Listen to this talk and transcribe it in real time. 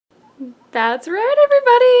That's right,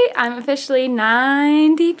 everybody. I'm officially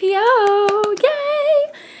 9 DPO.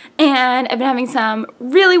 Yay! And I've been having some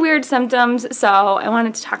really weird symptoms, so I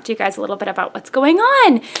wanted to talk to you guys a little bit about what's going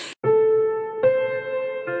on.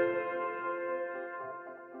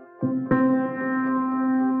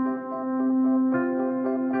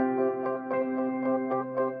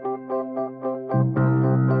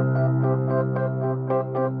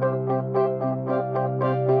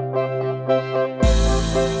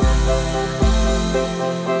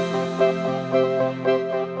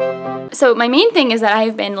 So my main thing is that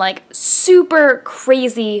I've been like super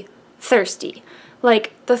crazy thirsty.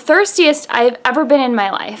 Like the thirstiest I've ever been in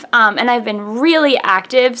my life. And I've been really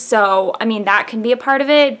active, so I mean that can be a part of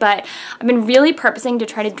it, but I've been really purposing to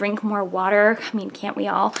try to drink more water. I mean, can't we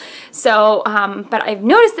all? So, but I've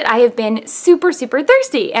noticed that I have been super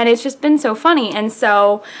thirsty, and it's just been so funny. And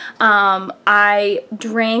so I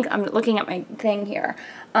drank, I'm looking at my thing here,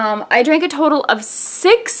 I drank a total of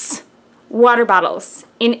 6 water bottles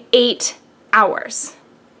in 8 hours.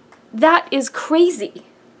 That is crazy.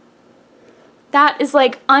 That is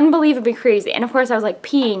like unbelievably crazy. And of course I was like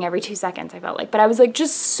peeing every 2 seconds, I felt like, but I was like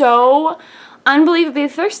just so unbelievably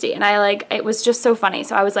thirsty, and it was just so funny.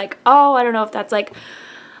 So I was like, oh, I don't know if that's like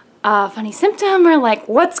a funny symptom or like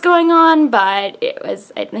what's going on, but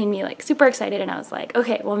it made me like super excited, and I was like,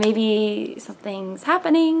 okay, well maybe something's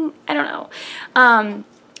happening. I don't know.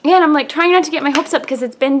 Yeah, and I'm like trying not to get my hopes up because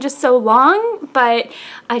it's been just so long, but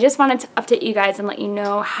I just wanted to update you guys and let you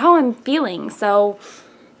know how I'm feeling. So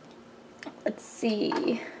let's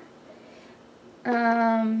see.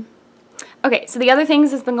 Okay, so the other things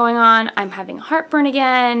that's been going on, I'm having heartburn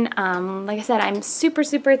again. Like I said, I'm super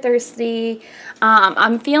thirsty.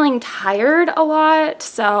 I'm feeling tired a lot,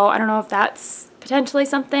 so I don't know if that's potentially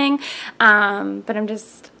something, but I'm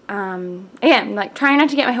just again, like trying not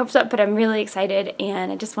to get my hopes up, but I'm really excited,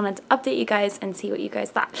 and I just wanted to update you guys and see what you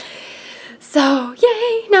guys thought. So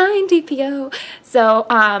yay, 9 DPO. So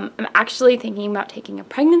I'm actually thinking about taking a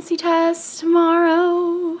pregnancy test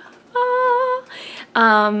tomorrow.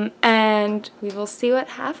 And we will see what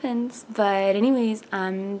happens. But anyways,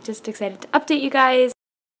 I'm just excited to update you guys.